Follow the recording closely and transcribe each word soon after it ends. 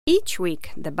Each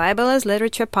week, the Bible as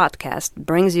Literature podcast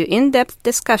brings you in-depth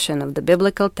discussion of the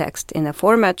biblical text in a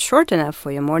format short enough for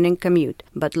your morning commute,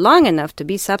 but long enough to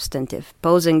be substantive,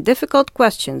 posing difficult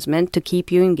questions meant to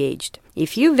keep you engaged.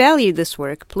 If you value this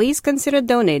work, please consider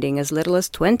donating as little as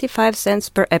 25 cents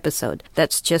per episode.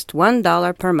 That's just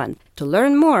 $1 per month. To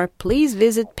learn more, please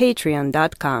visit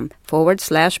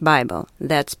patreon.com/Bible.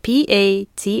 That's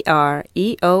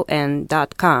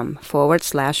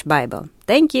patreon.com/Bible.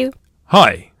 Thank you.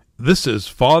 Hi. This is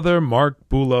Father Mark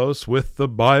Boulos with the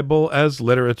Bible as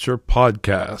Literature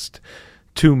podcast.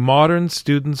 To modern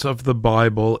students of the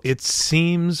Bible, it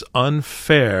seems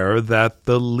unfair that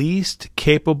the least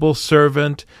capable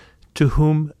servant to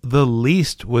whom the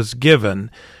least was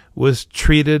given was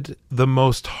treated the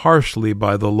most harshly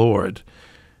by the Lord.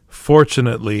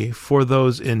 Fortunately, for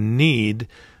those in need,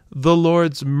 the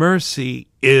Lord's mercy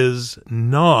is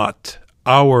not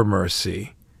our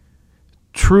mercy.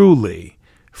 Truly,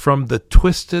 from the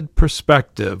twisted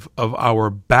perspective of our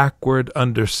backward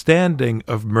understanding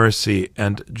of mercy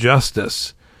and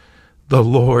justice, the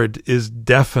Lord is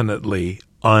definitely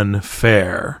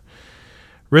unfair.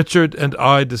 Richard and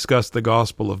I discuss the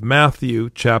Gospel of Matthew,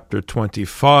 chapter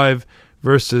 25,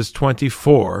 verses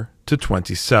 24 to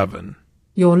 27.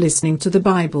 You're listening to the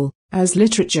Bible as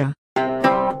Literature.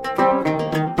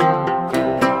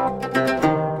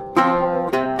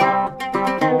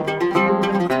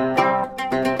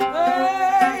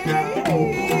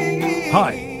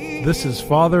 Hi, this is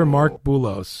Father Mark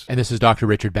Boulos. And this is Dr.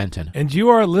 Richard Benton. And you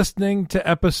are listening to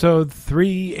episode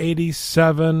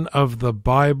 387 of the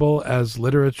Bible as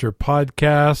Literature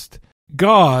podcast.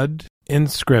 God, in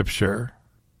Scripture,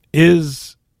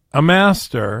 is a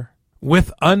master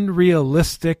with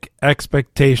unrealistic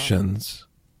expectations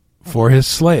for his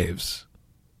slaves.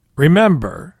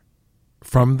 Remember,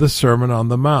 from the Sermon on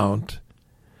the Mount,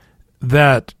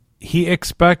 that he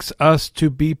expects us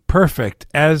to be perfect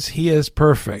as he is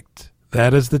perfect.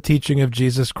 That is the teaching of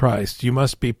Jesus Christ. You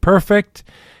must be perfect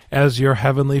as your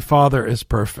heavenly Father is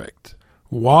perfect.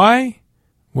 Why?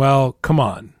 Well, come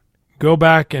on. Go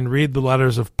back and read the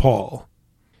letters of Paul.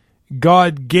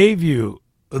 God gave you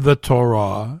the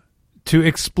Torah to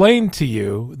explain to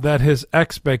you that his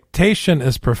expectation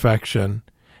is perfection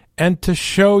and to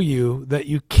show you that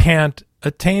you can't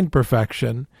attain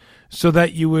perfection, so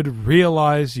that you would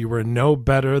realize you were no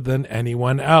better than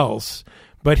anyone else,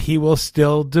 but he will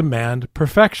still demand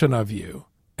perfection of you.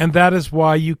 And that is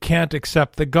why you can't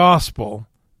accept the gospel,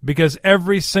 because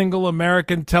every single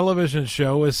American television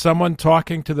show is someone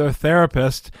talking to their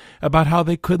therapist about how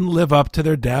they couldn't live up to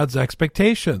their dad's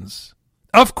expectations.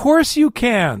 Of course you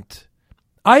can't.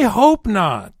 I hope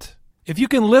not. If you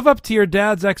can live up to your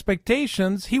dad's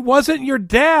expectations, he wasn't your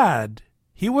dad.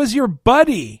 He was your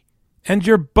buddy. And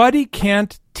your buddy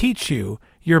can't teach you.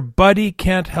 Your buddy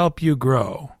can't help you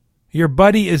grow. Your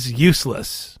buddy is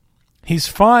useless. He's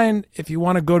fine if you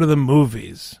want to go to the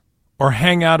movies or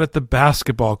hang out at the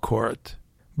basketball court.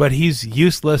 But he's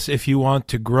useless if you want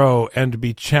to grow and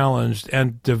be challenged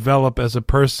and develop as a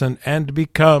person and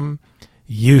become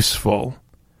useful.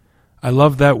 I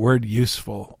love that word,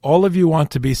 useful. All of you want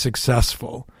to be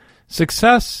successful.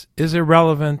 Success is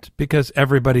irrelevant because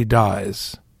everybody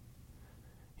dies.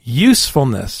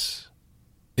 Usefulness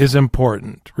is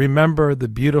important. Remember the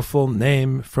beautiful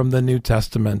name from the New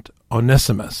Testament,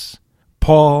 Onesimus.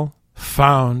 Paul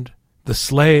found the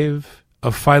slave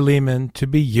of Philemon to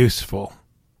be useful.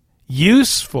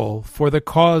 Useful for the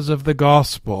cause of the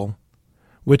gospel,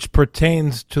 which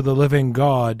pertains to the living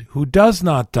God who does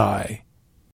not die.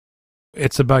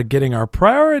 It's about getting our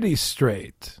priorities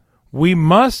straight. We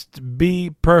must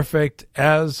be perfect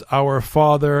as our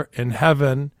Father in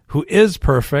heaven, who is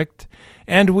perfect,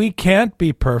 and we can't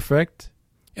be perfect,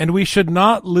 and we should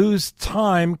not lose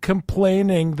time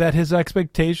complaining that his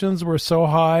expectations were so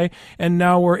high and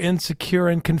now we're insecure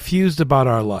and confused about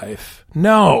our life.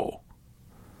 No.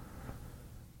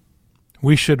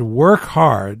 We should work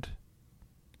hard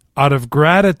out of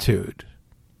gratitude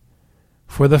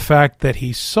for the fact that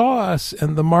he saw us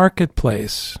in the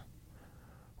marketplace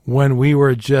when we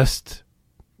were just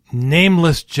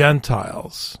nameless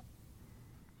Gentiles.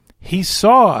 He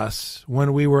saw us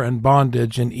when we were in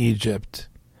bondage in Egypt,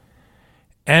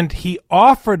 and he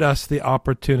offered us the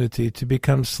opportunity to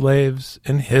become slaves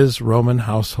in his Roman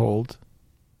household.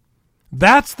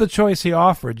 That's the choice he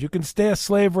offered. You can stay a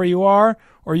slave where you are,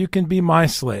 or you can be my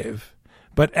slave.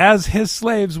 But as his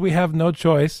slaves, we have no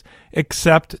choice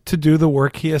except to do the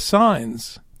work he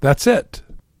assigns. That's it.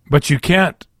 But you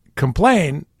can't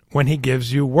complain when he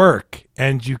gives you work,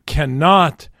 and you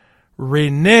cannot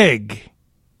renege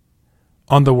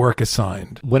on the work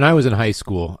assigned? When I was in high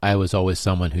school, I was always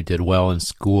someone who did well in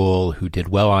school, who did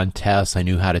well on tests. I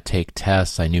knew how to take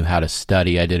tests. I knew how to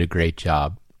study. I did a great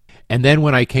job. And then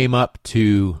when I came up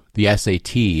to the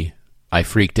SAT, I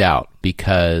freaked out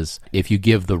because if you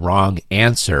give the wrong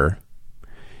answer,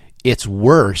 it's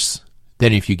worse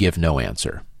than if you give no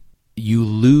answer. You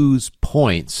lose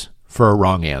points for a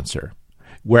wrong answer,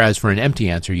 whereas for an empty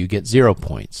answer, you get 0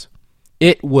 points.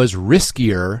 It was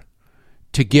riskier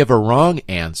to give a wrong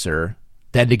answer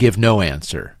than to give no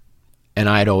answer. And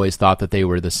I'd always thought that they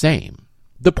were the same.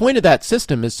 The point of that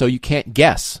system is so you can't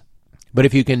guess. But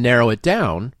if you can narrow it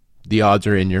down, the odds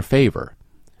are in your favor.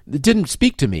 It didn't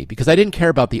speak to me because I didn't care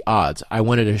about the odds. I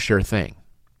wanted a sure thing.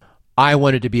 I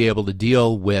wanted to be able to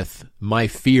deal with my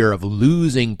fear of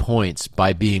losing points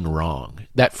by being wrong.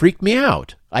 That freaked me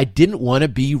out. I didn't want to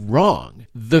be wrong.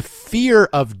 The fear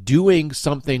of doing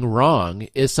something wrong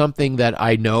is something that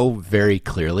I know very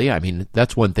clearly. I mean,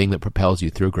 that's one thing that propels you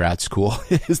through grad school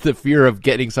is the fear of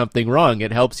getting something wrong.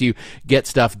 It helps you get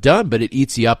stuff done, but it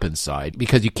eats you up inside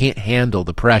because you can't handle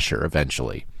the pressure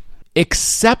eventually.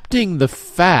 Accepting the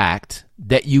fact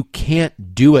that you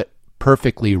can't do it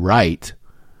perfectly right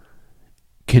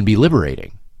can be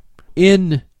liberating.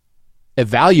 In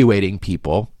evaluating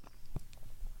people,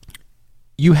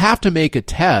 you have to make a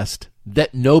test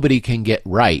that nobody can get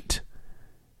right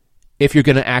if you're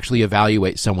going to actually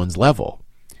evaluate someone's level.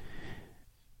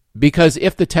 Because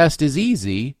if the test is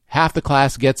easy, half the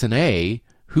class gets an A,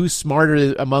 who's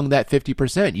smarter among that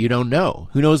 50%? You don't know.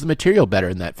 Who knows the material better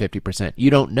than that 50%? You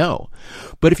don't know.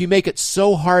 But if you make it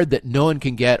so hard that no one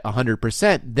can get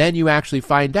 100%, then you actually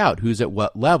find out who's at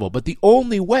what level. But the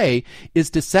only way is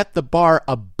to set the bar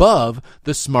above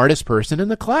the smartest person in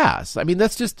the class. I mean,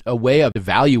 that's just a way of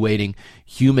evaluating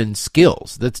human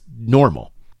skills. That's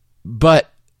normal. But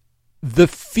the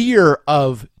fear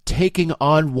of taking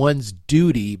on one's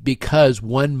duty because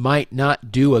one might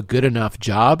not do a good enough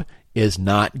job is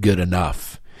not good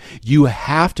enough. You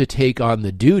have to take on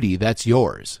the duty that's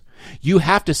yours. You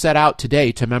have to set out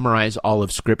today to memorize all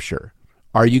of Scripture.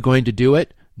 Are you going to do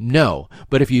it? No.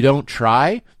 But if you don't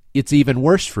try, it's even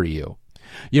worse for you.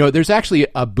 You know, there's actually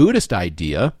a Buddhist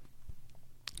idea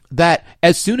that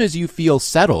as soon as you feel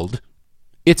settled,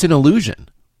 it's an illusion.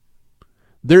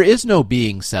 There is no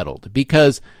being settled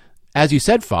because, as you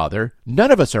said, Father,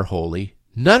 none of us are holy.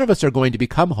 None of us are going to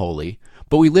become holy.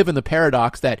 But we live in the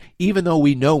paradox that even though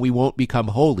we know we won't become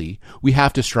holy, we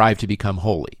have to strive to become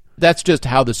holy. That's just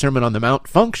how the Sermon on the Mount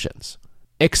functions.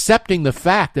 Accepting the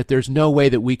fact that there's no way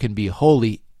that we can be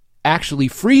holy actually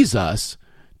frees us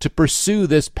to pursue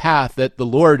this path that the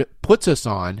Lord puts us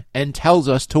on and tells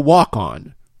us to walk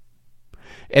on.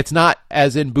 It's not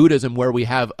as in Buddhism where we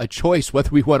have a choice whether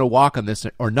we want to walk on this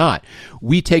or not.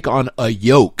 We take on a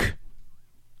yoke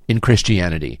in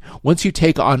Christianity. Once you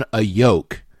take on a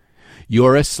yoke,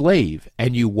 you're a slave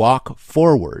and you walk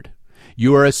forward.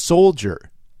 You are a soldier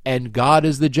and God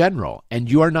is the general, and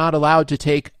you are not allowed to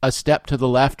take a step to the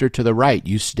left or to the right.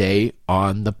 You stay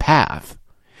on the path,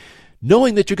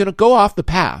 knowing that you're going to go off the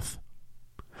path,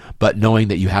 but knowing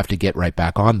that you have to get right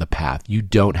back on the path. You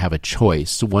don't have a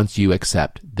choice once you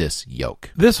accept this yoke.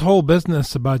 This whole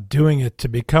business about doing it to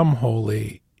become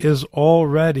holy is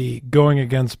already going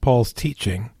against Paul's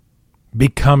teaching,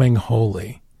 becoming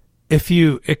holy. If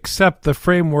you accept the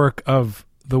framework of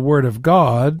the Word of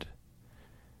God,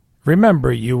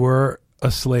 remember you were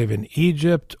a slave in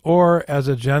Egypt, or as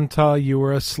a Gentile, you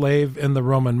were a slave in the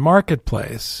Roman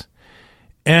marketplace.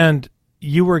 And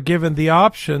you were given the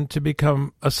option to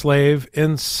become a slave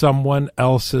in someone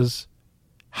else's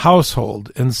household,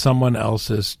 in someone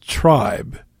else's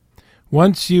tribe.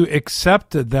 Once you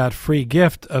accepted that free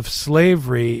gift of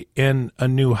slavery in a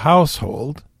new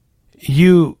household,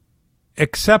 you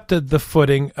accepted the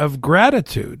footing of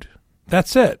gratitude.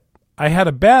 That's it. I had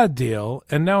a bad deal,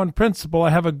 and now in principle I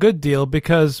have a good deal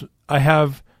because I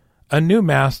have a new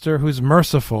master who's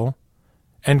merciful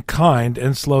and kind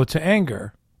and slow to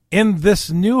anger. In this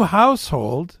new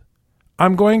household,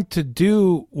 I'm going to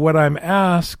do what I'm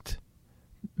asked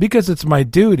because it's my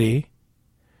duty,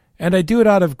 and I do it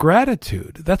out of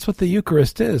gratitude. That's what the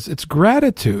Eucharist is. It's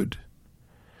gratitude.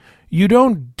 You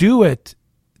don't do it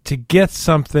to get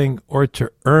something or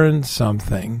to earn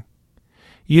something.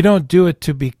 You don't do it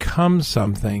to become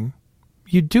something.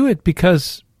 You do it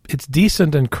because it's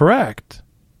decent and correct.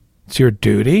 It's your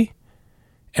duty.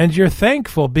 And you're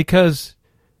thankful because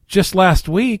just last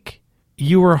week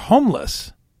you were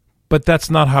homeless. But that's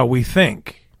not how we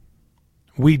think.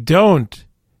 We don't,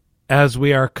 as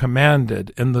we are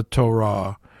commanded in the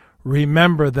Torah,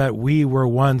 remember that we were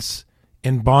once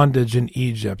in bondage in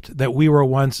Egypt, that we were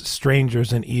once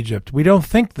strangers in Egypt. We don't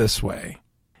think this way.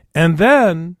 And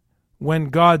then, when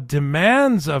God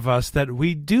demands of us that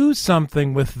we do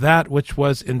something with that which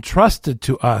was entrusted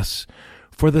to us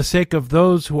for the sake of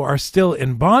those who are still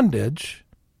in bondage,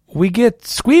 we get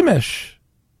squeamish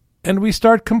and we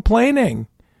start complaining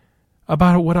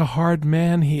about what a hard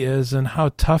man he is and how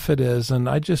tough it is, and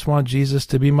I just want Jesus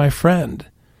to be my friend.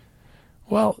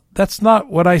 Well, that's not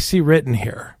what I see written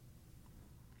here.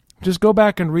 Just go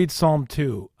back and read Psalm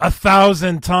 2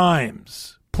 1,000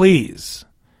 times, please.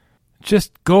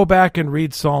 Just go back and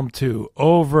read Psalm 2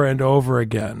 over and over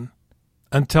again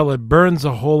until it burns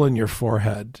a hole in your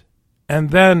forehead. And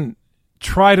then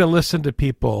try to listen to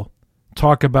people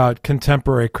talk about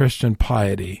contemporary Christian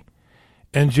piety,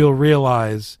 and you'll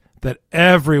realize that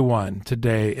everyone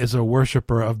today is a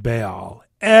worshiper of Baal.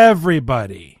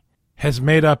 Everybody has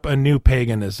made up a new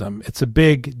paganism. It's a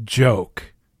big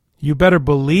joke. You better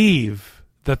believe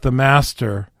that the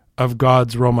master of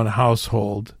God's Roman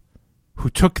household, who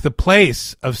took the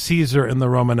place of Caesar in the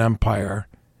Roman Empire,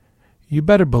 you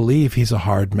better believe he's a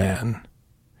hard man.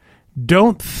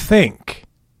 Don't think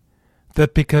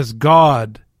that because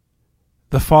God,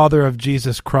 the Father of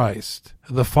Jesus Christ,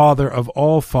 the Father of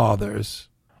all fathers,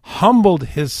 humbled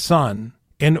his Son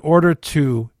in order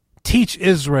to teach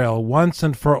Israel once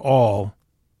and for all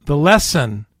the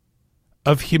lesson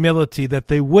of humility that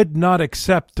they would not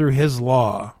accept through his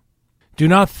law. Do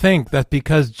not think that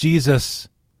because Jesus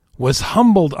was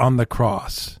humbled on the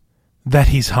cross, that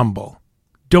he's humble.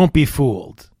 Don't be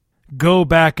fooled. Go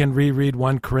back and reread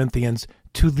 1 Corinthians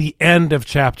to the end of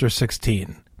chapter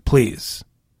 16, please.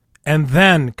 And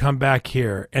then come back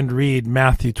here and read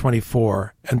Matthew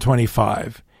 24 and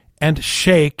 25, and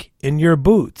shake in your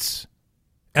boots.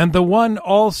 And the one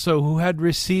also who had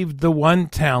received the 1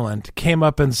 talent came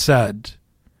up and said,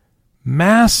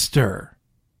 Master,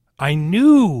 I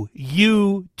knew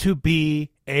you to be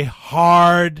a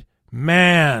hard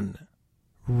man,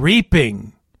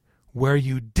 reaping where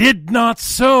you did not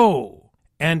sow,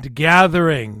 and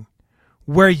gathering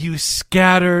where you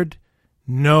scattered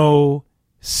no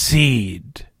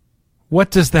seed. What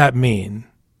does that mean?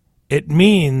 It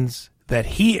means that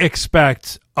he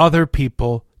expects other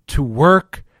people to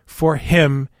work for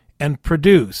him and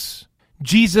produce.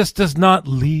 Jesus does not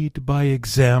lead by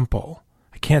example.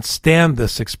 I can't stand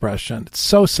this expression. It's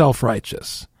so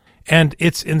self-righteous. And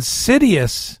it's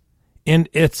insidious in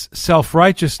its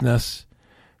self-righteousness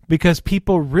because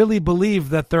people really believe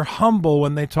that they're humble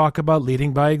when they talk about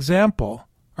leading by example.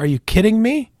 Are you kidding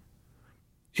me?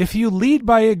 If you lead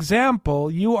by example,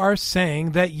 you are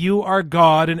saying that you are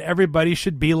God and everybody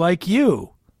should be like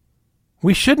you.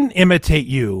 We shouldn't imitate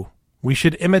you. We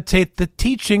should imitate the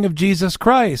teaching of Jesus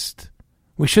Christ.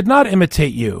 We should not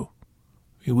imitate you.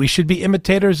 We should be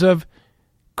imitators of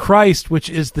Christ, which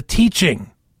is the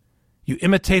teaching. You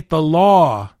imitate the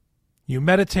law. You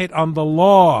meditate on the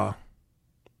law,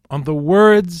 on the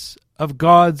words of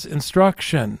God's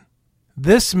instruction.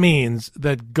 This means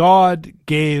that God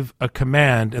gave a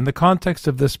command. In the context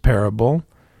of this parable,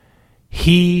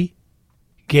 he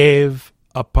gave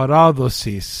a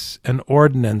paradosis, an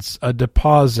ordinance, a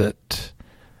deposit.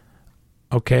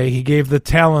 Okay, he gave the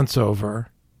talents over,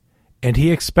 and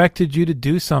he expected you to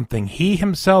do something. He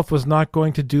himself was not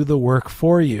going to do the work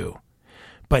for you,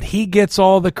 but he gets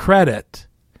all the credit.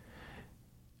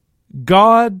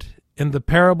 God, in the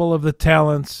parable of the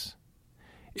talents,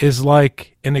 is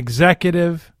like an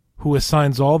executive who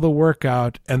assigns all the work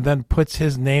out and then puts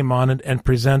his name on it and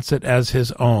presents it as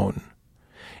his own.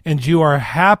 And you are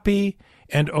happy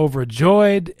and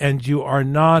overjoyed, and you are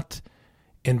not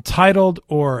entitled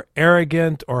or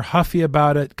arrogant or huffy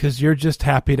about it because you're just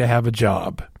happy to have a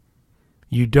job.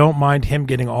 You don't mind him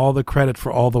getting all the credit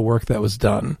for all the work that was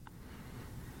done.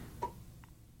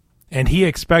 And he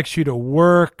expects you to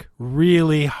work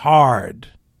really hard.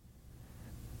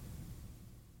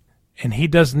 And he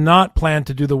does not plan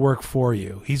to do the work for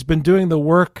you. He's been doing the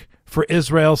work for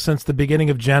Israel since the beginning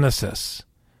of Genesis.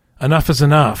 Enough is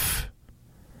enough.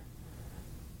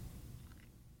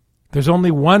 There's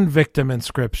only one victim in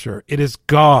Scripture. It is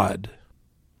God.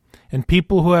 And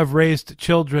people who have raised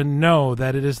children know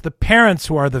that it is the parents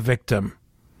who are the victim,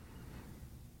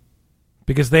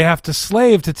 because they have to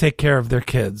slave to take care of their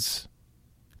kids.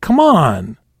 Come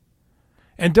on.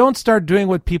 And don't start doing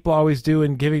what people always do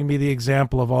and giving me the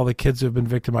example of all the kids who have been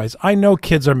victimized. I know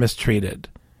kids are mistreated.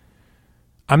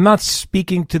 I'm not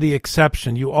speaking to the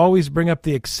exception. You always bring up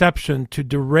the exception to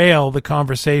derail the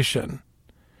conversation.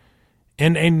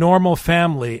 In a normal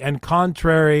family, and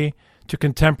contrary to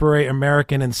contemporary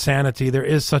American insanity, there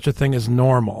is such a thing as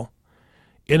normal.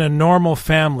 In a normal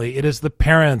family, it is the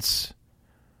parents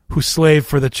who slave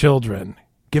for the children.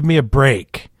 Give me a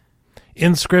break.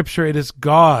 In Scripture, it is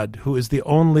God who is the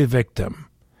only victim.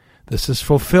 This is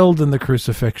fulfilled in the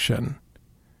crucifixion.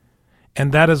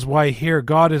 And that is why here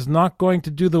God is not going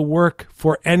to do the work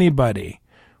for anybody.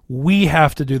 We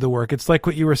have to do the work. It's like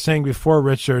what you were saying before,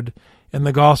 Richard. In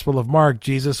the Gospel of Mark,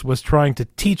 Jesus was trying to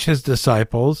teach his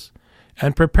disciples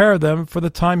and prepare them for the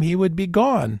time he would be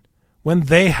gone, when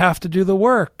they have to do the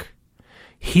work.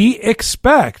 He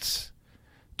expects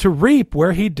to reap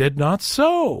where he did not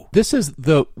sow. This is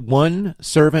the one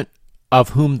servant of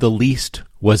whom the least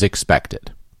was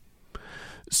expected.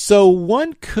 So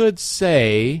one could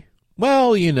say,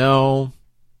 well,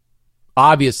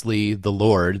 obviously the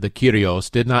Lord, the Kyrios,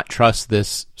 did not trust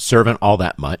this servant all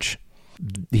that much.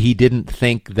 He didn't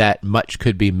think that much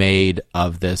could be made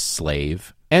of this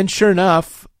slave. And sure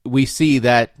enough, we see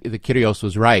that the Kyrios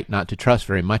was right not to trust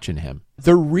very much in him.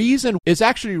 The reason is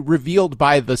actually revealed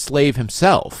by the slave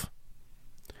himself.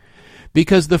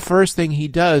 Because the first thing he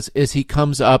does is he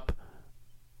comes up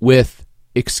with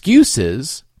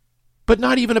excuses, but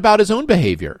not even about his own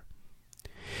behavior.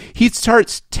 He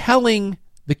starts telling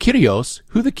the Kyrios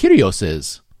who the Kyrios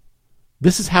is.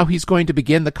 This is how he's going to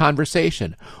begin the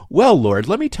conversation. Well, Lord,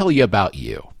 let me tell you about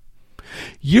you.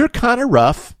 You're kind of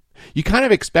rough. You kind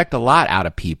of expect a lot out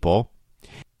of people.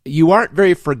 You aren't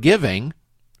very forgiving.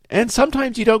 And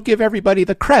sometimes you don't give everybody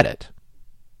the credit.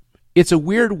 It's a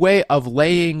weird way of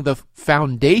laying the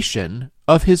foundation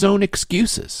of his own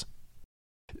excuses.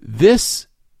 This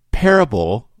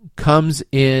parable comes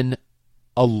in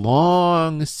a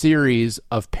long series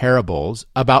of parables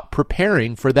about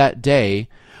preparing for that day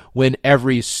when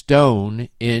every stone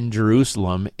in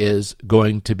Jerusalem is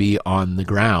going to be on the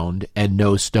ground and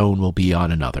no stone will be on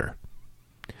another.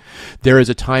 There is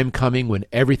a time coming when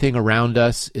everything around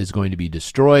us is going to be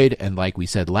destroyed, and like we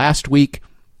said last week,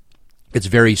 it's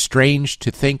very strange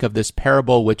to think of this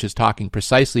parable, which is talking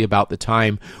precisely about the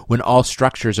time when all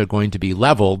structures are going to be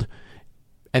leveled,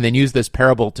 and then use this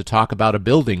parable to talk about a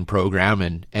building program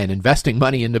and investing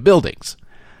money into buildings.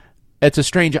 It's a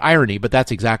strange irony, but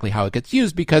that's exactly how it gets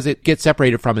used because it gets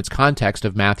separated from its context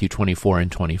of Matthew 24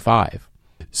 and 25.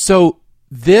 So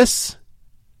this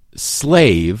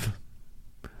slave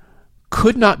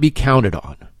could not be counted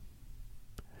on.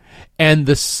 And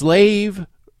the slave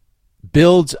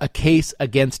builds a case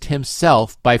against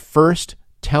himself by first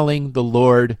telling the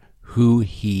Lord who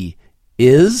he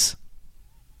is.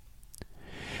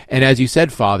 And as you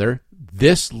said, Father,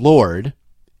 this Lord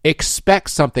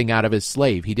expects something out of his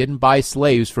slave. He didn't buy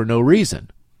slaves for no reason.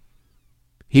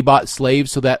 He bought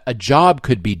slaves so that a job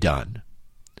could be done.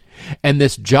 And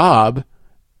this job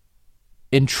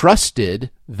entrusted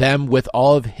them with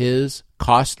all of his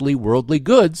costly worldly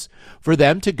goods for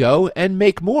them to go and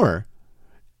make more.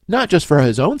 Not just for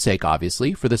his own sake,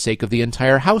 obviously, for the sake of the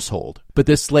entire household. But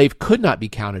this slave could not be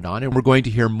counted on, and we're going to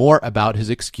hear more about his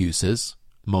excuses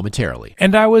momentarily.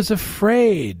 And I was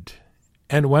afraid,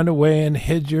 and went away and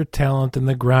hid your talent in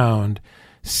the ground.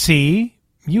 See,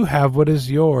 you have what is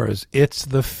yours. It's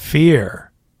the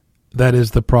fear that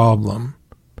is the problem.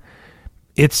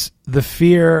 It's the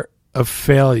fear of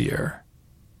failure.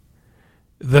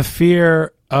 The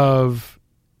fear of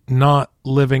not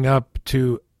living up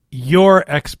to your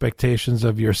expectations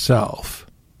of yourself.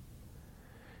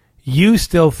 You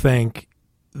still think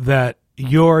that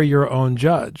you're your own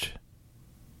judge.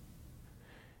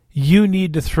 You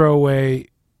need to throw away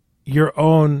your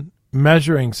own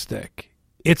measuring stick.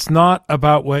 It's not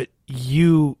about what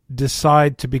you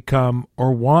decide to become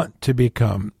or want to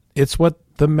become. It's what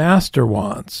the master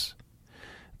wants.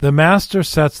 The master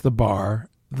sets the bar,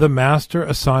 the master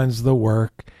assigns the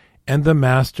work, and the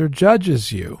master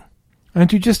judges you.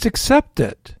 And you just accept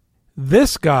it.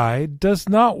 This guy does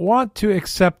not want to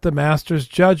accept the master's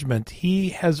judgment. He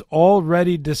has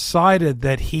already decided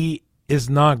that he is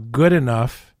not good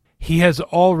enough. He has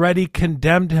already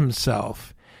condemned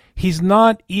himself. He's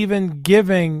not even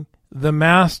giving the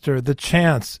master the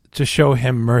chance to show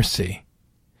him mercy.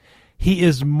 He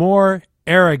is more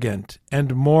arrogant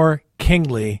and more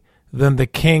kingly than the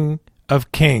King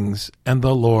of Kings and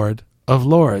the Lord of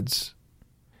Lords.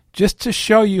 Just to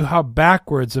show you how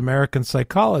backwards American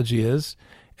psychology is,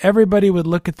 everybody would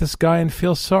look at this guy and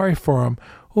feel sorry for him.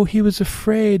 Oh, he was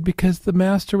afraid because the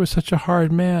master was such a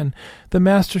hard man. The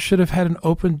master should have had an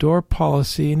open door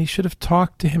policy, and he should have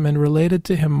talked to him and related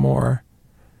to him more.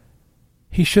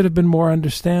 He should have been more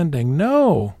understanding.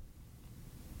 No.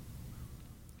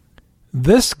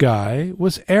 This guy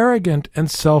was arrogant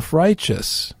and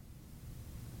self-righteous.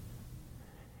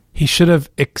 He should have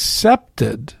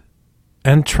accepted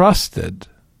and trusted.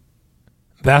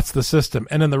 That's the system.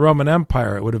 And in the Roman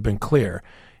Empire, it would have been clear.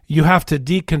 you have to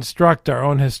deconstruct our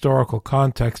own historical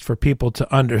context for people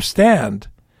to understand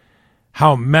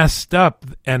how messed up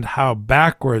and how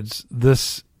backwards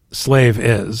this slave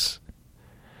is.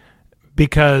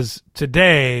 Because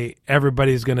today,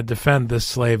 everybody's going to defend this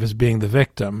slave as being the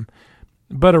victim.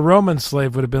 But a Roman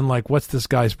slave would have been like, what's this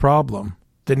guy's problem?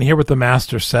 Didn't you hear what the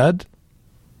master said?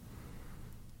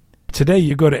 Today,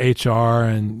 you go to HR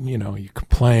and, you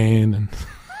complain.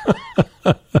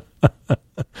 And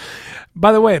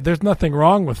by the way, there's nothing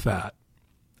wrong with that.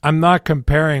 I'm not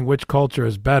comparing which culture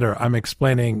is better. I'm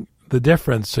explaining the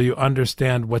difference so you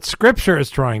understand what Scripture is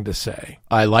trying to say.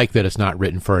 I like that it's not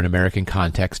written for an American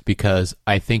context, because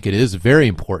I think it is very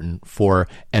important for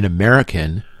an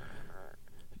American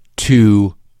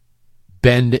to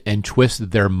bend and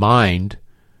twist their mind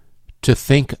to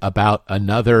think about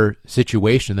another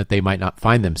situation that they might not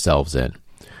find themselves in.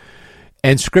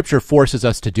 And Scripture forces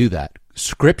us to do that.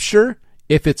 Scripture,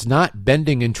 if it's not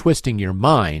bending and twisting your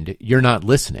mind, you're not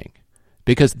listening,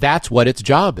 because that's what its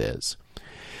job is.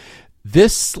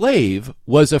 This slave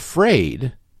was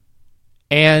afraid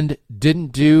and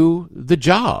didn't do the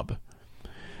job.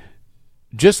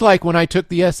 Just like when I took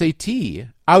the SAT,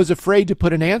 I was afraid to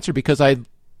put an answer because I'd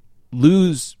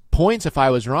lose points if I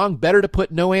was wrong. Better to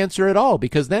put no answer at all,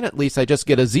 because then at least I just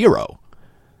get a 0.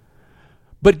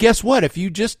 But guess what? If you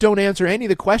just don't answer any of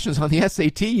the questions on the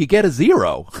SAT, you get a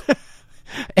 0.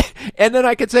 And then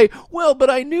I could say, well, but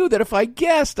I knew that if I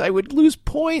guessed, I would lose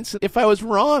points. If I was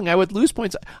wrong, I would lose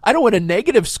points. I don't want a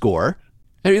negative score.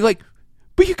 And you're like,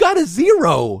 but you got a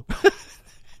 0.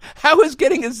 How is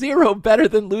getting a 0 better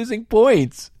than losing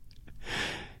points?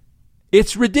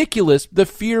 It's ridiculous. The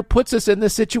fear puts us in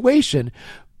this situation.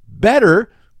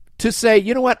 Better to say,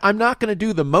 you know what, I'm not going to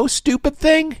do the most stupid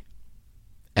thing.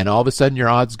 And all of a sudden your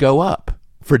odds go up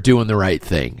for doing the right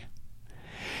thing.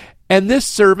 And this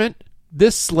servant,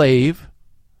 this slave,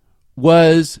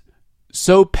 was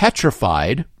so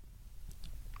petrified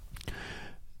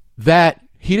that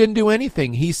he didn't do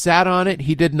anything. He sat on it.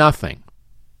 He did nothing.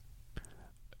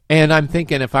 And I'm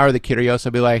thinking, if I were the Kyrios,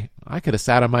 I'd be like, I could have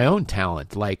sat on my own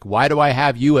talent. Like, why do I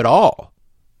have you at all?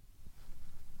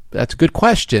 That's a good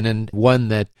question, and one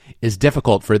that is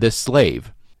difficult for this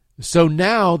slave. So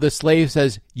now the slave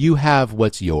says, you have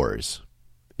what's yours.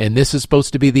 And this is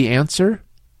supposed to be the answer?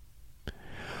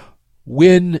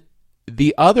 When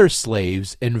the other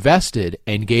slaves invested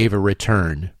and gave a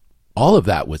return, all of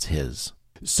that was his.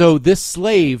 So this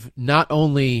slave not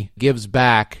only gives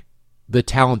back the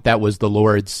talent that was the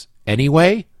Lord's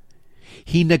anyway,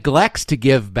 he neglects to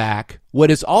give back what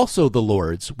is also the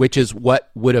Lord's, which is what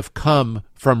would have come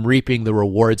from reaping the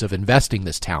rewards of investing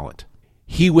this talent.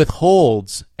 He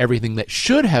withholds everything that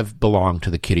should have belonged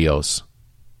to the Kyrios.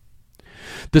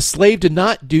 The slave did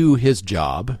not do his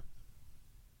job.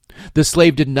 The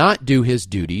slave did not do his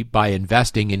duty by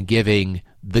investing and giving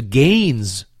the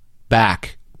gains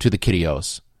back to the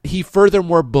Kyrios. He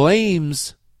furthermore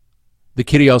blames the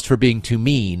Kyrios for being too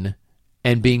mean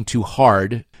and being too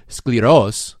hard,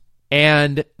 skleros,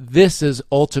 and this is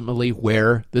ultimately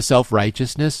where the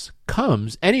self-righteousness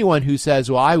comes. Anyone who says,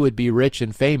 well, I would be rich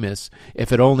and famous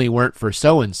if it only weren't for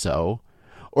so-and-so,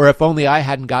 or if only I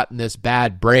hadn't gotten this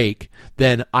bad break,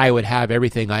 then I would have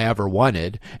everything I ever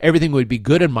wanted. Everything would be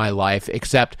good in my life,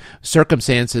 except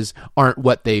circumstances aren't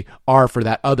what they are for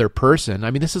that other person.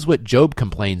 I mean, this is what Job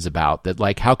complains about, that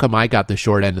like, how come I got the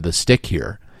short end of the stick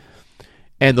here?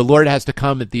 And the Lord has to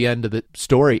come at the end of the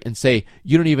story and say,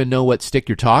 you don't even know what stick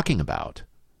you're talking about.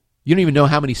 You don't even know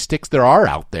how many sticks there are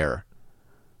out there.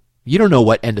 You don't know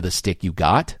what end of the stick you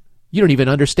got. You don't even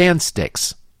understand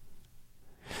sticks.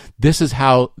 This is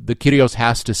how the Kyrios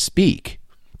has to speak,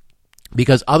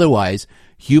 because otherwise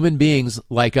human beings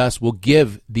like us will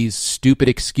give these stupid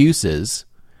excuses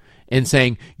and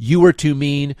saying, you were too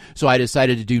mean, so I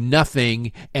decided to do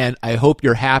nothing, and I hope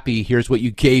you're happy. Here's what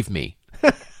you gave me.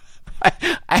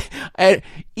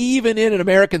 Even in an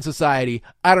American society,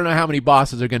 I don't know how many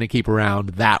bosses are going to keep around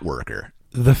that worker.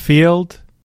 The field,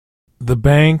 the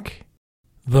bank,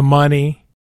 the money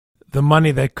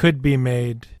that could be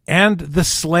made, and the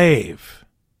slave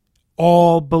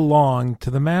all belong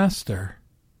to the master.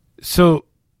 So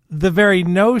the very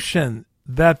notion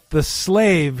that the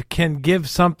slave can give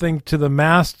something to the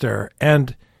master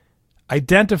and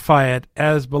identify it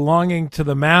as belonging to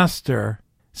the master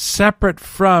separate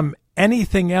from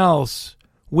anything else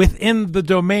within the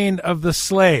domain of the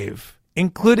slave,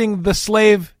 including the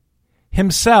slave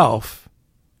himself,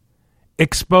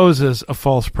 exposes a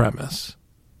false premise.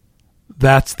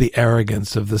 That's the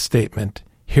arrogance of the statement,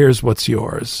 here's what's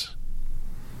yours.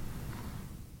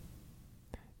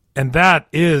 And that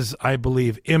is, I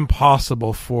believe,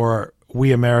 impossible for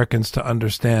we Americans to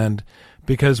understand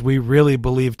because we really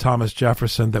believe Thomas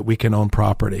Jefferson that we can own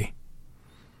property.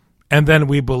 And then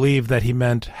we believe that he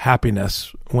meant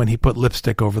happiness when he put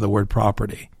lipstick over the word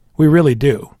property. We really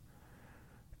do.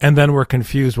 And then we're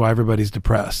confused why everybody's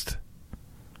depressed.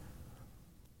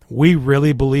 We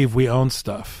really believe we own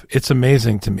stuff. It's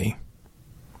amazing to me.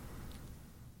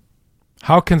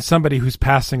 How can somebody who's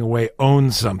passing away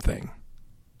own something?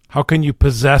 How can you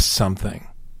possess something?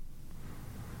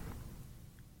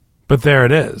 But there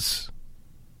it is.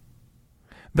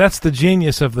 That's the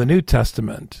genius of the New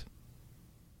Testament.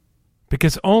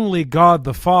 Because only God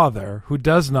the Father, who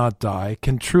does not die,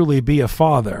 can truly be a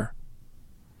father.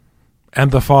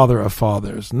 And the Father of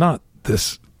fathers, not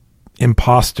this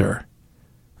imposter,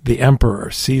 the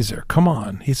Emperor Caesar. Come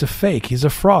on, he's a fake, he's a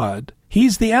fraud.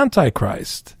 He's the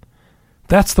Antichrist.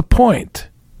 That's the point.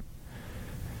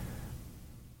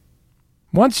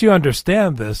 Once you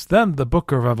understand this, then the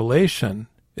book of Revelation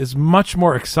is much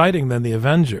more exciting than the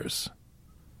Avengers.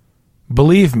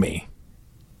 Believe me.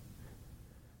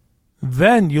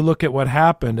 Then you look at what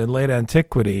happened in late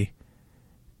antiquity,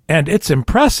 and it's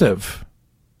impressive.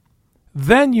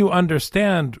 Then you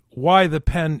understand why the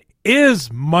pen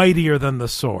is mightier than the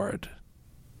sword.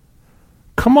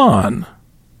 Come on.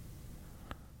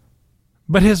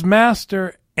 But his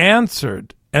master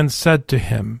answered and said to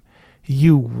him,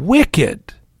 "You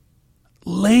wicked,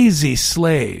 lazy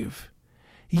slave,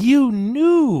 you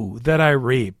knew that I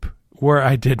reap where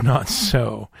I did not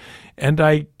sow, and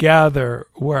I gather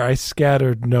where I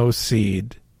scattered no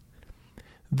seed.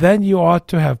 Then you ought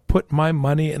to have put my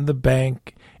money in the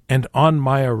bank, and on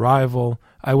my arrival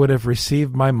I would have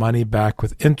received my money back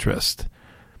with interest."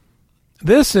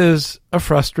 This is a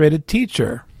frustrated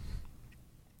teacher.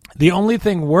 The only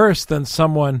thing worse than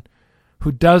someone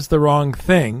who does the wrong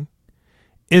thing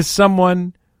is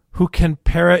someone who can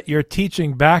parrot your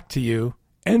teaching back to you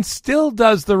and still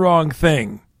does the wrong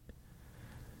thing.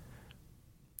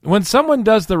 When someone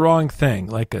does the wrong thing,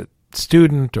 like a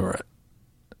student or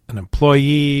an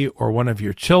employee or one of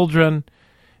your children,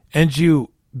 and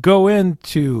you go in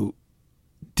to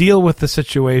deal with the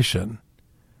situation,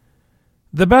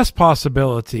 the best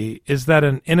possibility is that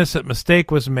an innocent mistake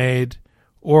was made,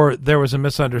 or there was a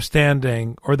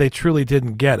misunderstanding, or they truly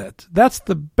didn't get it. That's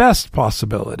the best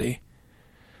possibility,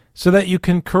 so that you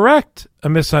can correct a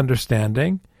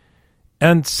misunderstanding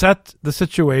and set the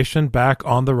situation back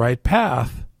on the right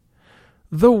path.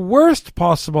 The worst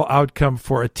possible outcome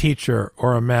for a teacher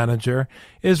or a manager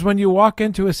is when you walk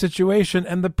into a situation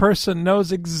and the person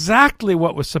knows exactly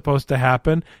what was supposed to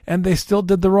happen and they still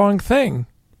did the wrong thing.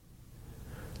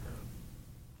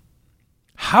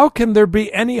 How can there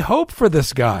be any hope for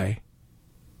this guy?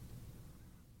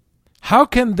 How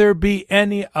can there be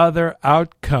any other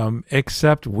outcome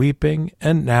except weeping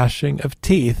and gnashing of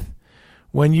teeth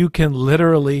when you can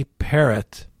literally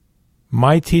parrot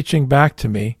my teaching back to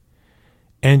me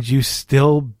and you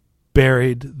still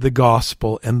buried the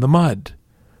gospel in the mud?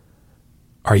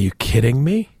 Are you kidding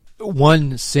me?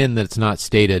 One sin that's not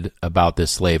stated about this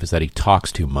slave is that he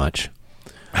talks too much.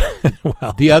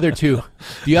 Well, the other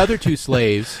two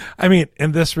slaves. I mean,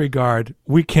 in this regard,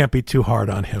 we can't be too hard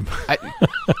on him.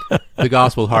 The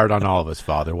gospel's hard on all of us,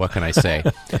 Father. What can I say?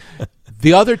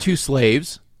 The other two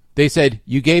slaves, they said,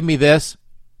 "You gave me this.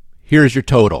 Here's your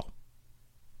total."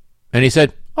 And he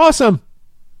said, "Awesome."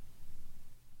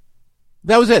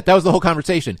 That was it. That was the whole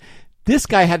conversation. This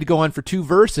guy had to go on for 2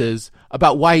 verses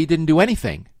about why he didn't do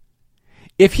anything.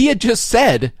 If he had just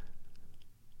said,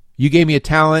 "You gave me a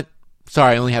talent.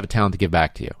 Sorry, I only have a talent to give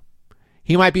back to you,"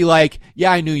 he might be like,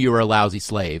 "Yeah, I knew you were a lousy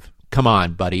slave. Come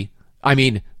on, buddy." I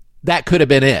mean, that could have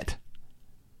been it.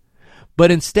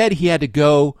 But instead, he had to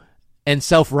go and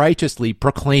self-righteously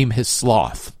proclaim his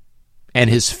sloth and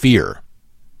his fear.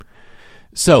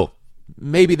 So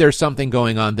maybe there's something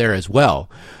going on there as well.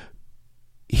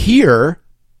 Here,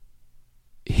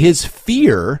 his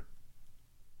fear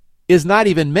is not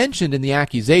even mentioned in the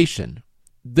accusation.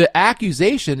 The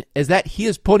accusation is that he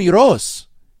is poniros.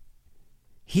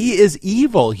 He is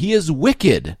evil. He is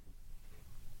wicked.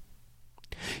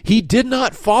 He did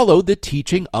not follow the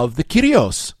teaching of the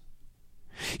Kyrios.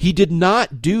 He did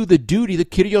not do the duty the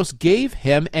Kyrios gave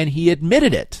him, and he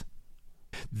admitted it.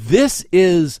 This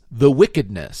is the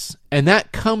wickedness, and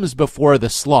that comes before the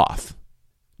sloth.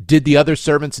 Did the other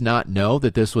servants not know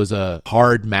that this was a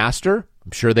hard master?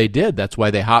 I'm sure they did. That's why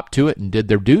they hopped to it and did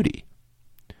their duty.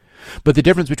 But the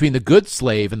difference between the good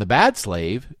slave and the bad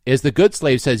slave is the good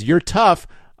slave says, "You're tough.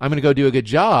 I'm going to go do a good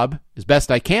job, as best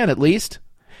I can at least."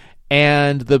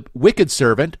 And the wicked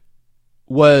servant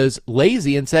was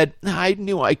lazy and said, "I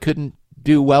knew I couldn't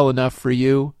do well enough for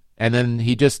you." And then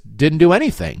he just didn't do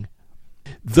anything.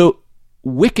 The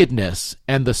wickedness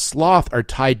and the sloth are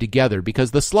tied together,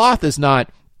 because the sloth is not,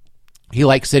 he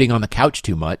likes sitting on the couch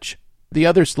too much. The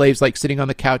other slaves like sitting on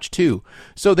the couch too.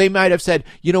 So they might have said,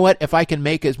 you know what, if I can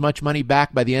make as much money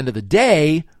back by the end of the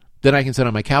day, then I can sit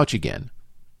on my couch again.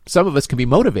 Some of us can be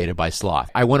motivated by sloth.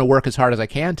 I want to work as hard as I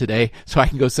can today so I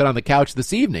can go sit on the couch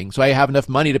this evening so I have enough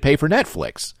money to pay for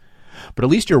Netflix. But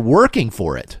at least you're working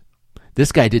for it.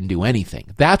 This guy didn't do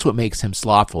anything. That's what makes him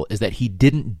slothful, is that he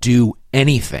didn't do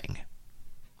anything.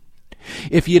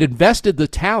 If he had invested the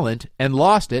talent and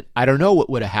lost it, I don't know what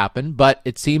would have happened, but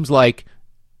it seems like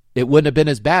it wouldn't have been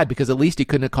as bad, because at least he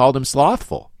couldn't have called him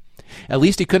slothful. At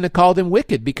least he couldn't have called him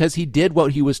wicked, because he did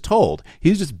what he was told. He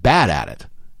was just bad at it.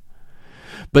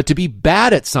 But to be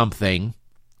bad at something,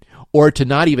 or to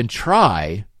not even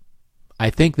try, I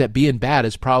think that being bad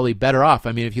is probably better off.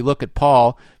 I mean, if you look at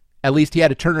Paul, at least he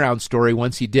had a turnaround story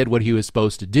once he did what he was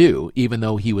supposed to do, even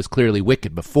though he was clearly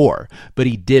wicked before. But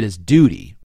he did his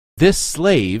duty. This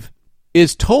slave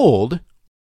is told,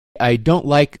 I don't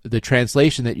like the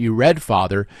translation that you read,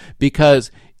 Father,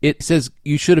 because it says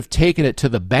you should have taken it to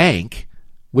the bank,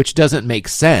 which doesn't make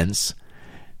sense.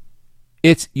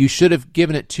 It's you should have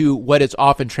given it to what is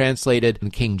often translated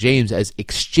in King James as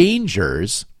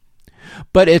exchangers,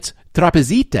 but it's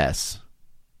trapezites.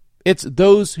 It's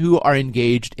those who are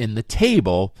engaged in the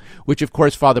table, which of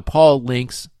course Father Paul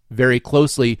links very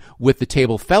closely with the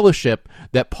table fellowship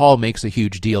that Paul makes a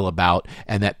huge deal about,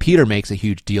 and that Peter makes a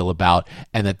huge deal about,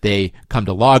 and that they come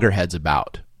to loggerheads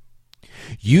about.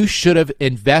 You should have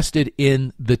invested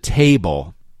in the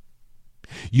table.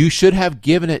 You should have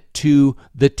given it to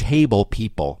the table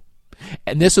people.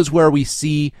 And this is where we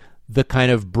see the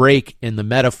kind of break in the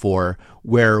metaphor,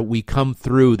 where we come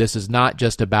through. This is not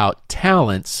just about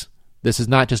talents. This is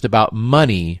not just about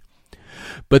money,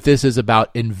 but this is about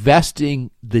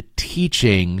investing the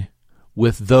teaching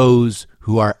with those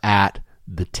who are at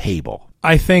the table.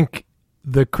 I think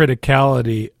the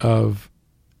criticality of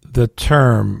the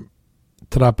term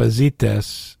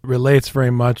trapezites relates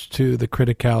very much to the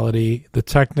criticality, the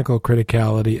technical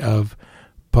criticality of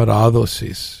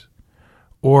paradosis,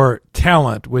 or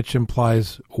talent, which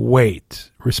implies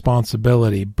weight,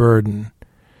 responsibility, burden.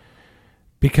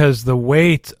 Because the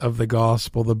weight of the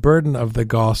gospel, the burden of the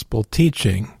gospel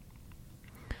teaching,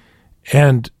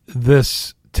 and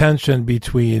this tension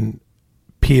between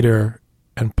Peter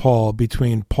and Paul,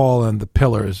 between Paul and the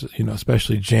pillars,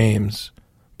 especially James,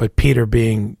 but Peter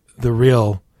being the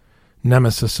real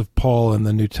nemesis of Paul in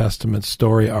the New Testament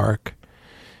story arc,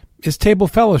 is table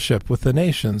fellowship with the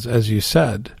nations, as you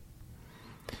said.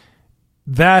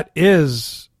 That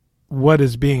is what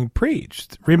is being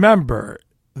preached. Remember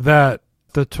that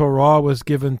the Torah was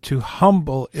given to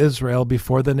humble Israel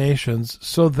before the nations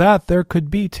so that there could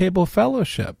be table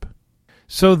fellowship.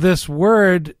 So this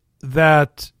word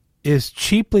that is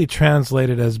cheaply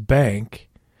translated as bank,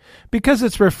 because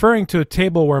it's referring to a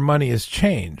table where money is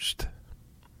changed.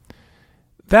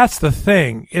 That's the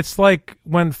thing. It's like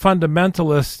when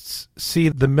fundamentalists see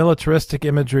the militaristic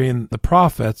imagery in the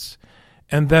prophets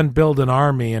and then build an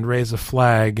army and raise a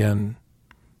flag and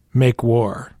make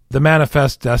war. The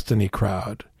Manifest Destiny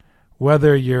crowd.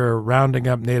 Whether you're rounding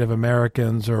up Native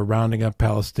Americans or rounding up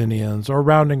Palestinians or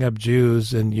rounding up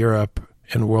Jews in Europe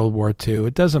in World War II,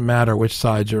 it doesn't matter which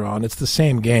side you're on. It's the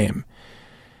same game.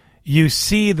 You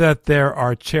see that there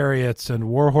are chariots and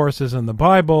war horses in the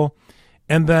Bible,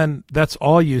 and then that's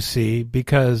all you see,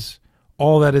 because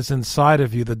all that is inside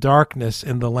of you, the darkness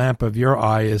in the lamp of your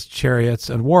eye, is chariots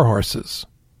and war horses.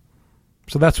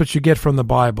 So that's what you get from the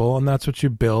Bible, and that's what you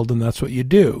build, and that's what you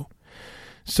do.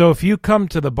 So if you come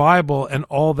to the Bible and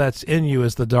all that's in you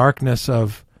is the darkness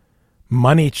of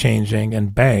money changing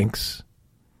and banks,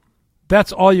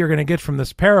 that's all you're going to get from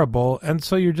this parable. And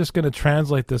so you're just going to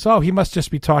translate this, oh, he must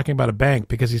just be talking about a bank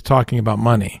because he's talking about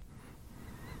money.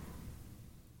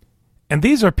 And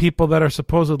these are people that are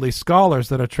supposedly scholars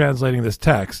that are translating this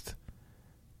text,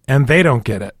 and they don't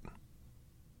get it.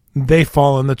 They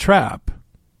fall in the trap.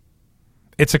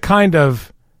 It's a kind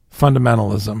of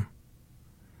fundamentalism,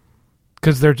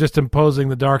 because they're just imposing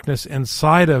the darkness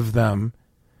inside of them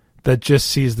that just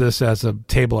sees this as a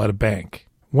table at a bank,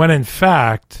 when in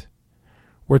fact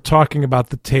we're talking about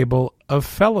the table of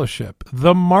fellowship.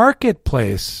 The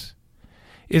marketplace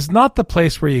is not the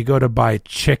place where you go to buy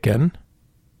chicken.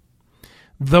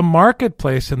 The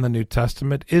marketplace in the New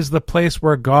Testament is the place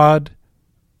where God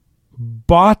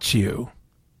bought you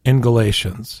in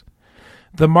Galatians.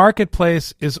 The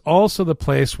marketplace is also the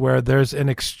place where there's an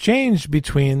exchange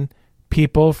between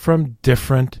people from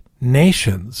different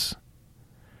nations.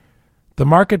 The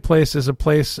marketplace is a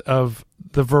place of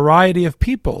the variety of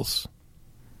peoples.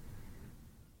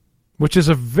 which is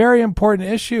a very important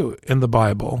issue in the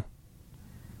Bible.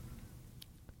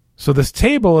 So this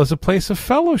table is a place of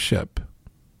fellowship.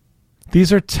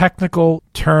 These are technical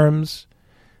terms.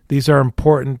 These are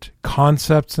important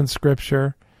concepts in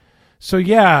Scripture. So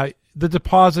yeah, the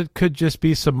deposit could just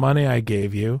be some money I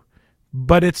gave you,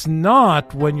 but it's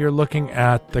not when you're looking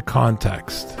at the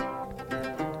context.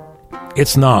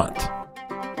 It's not.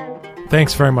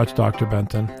 Thanks very much, Dr.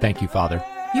 Benton. Thank you, Father.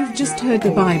 You've just heard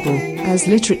the Bible as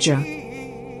literature.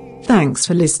 Thanks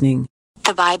for listening.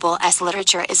 The Bible as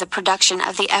Literature is a production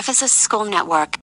of the Ephesus School Network.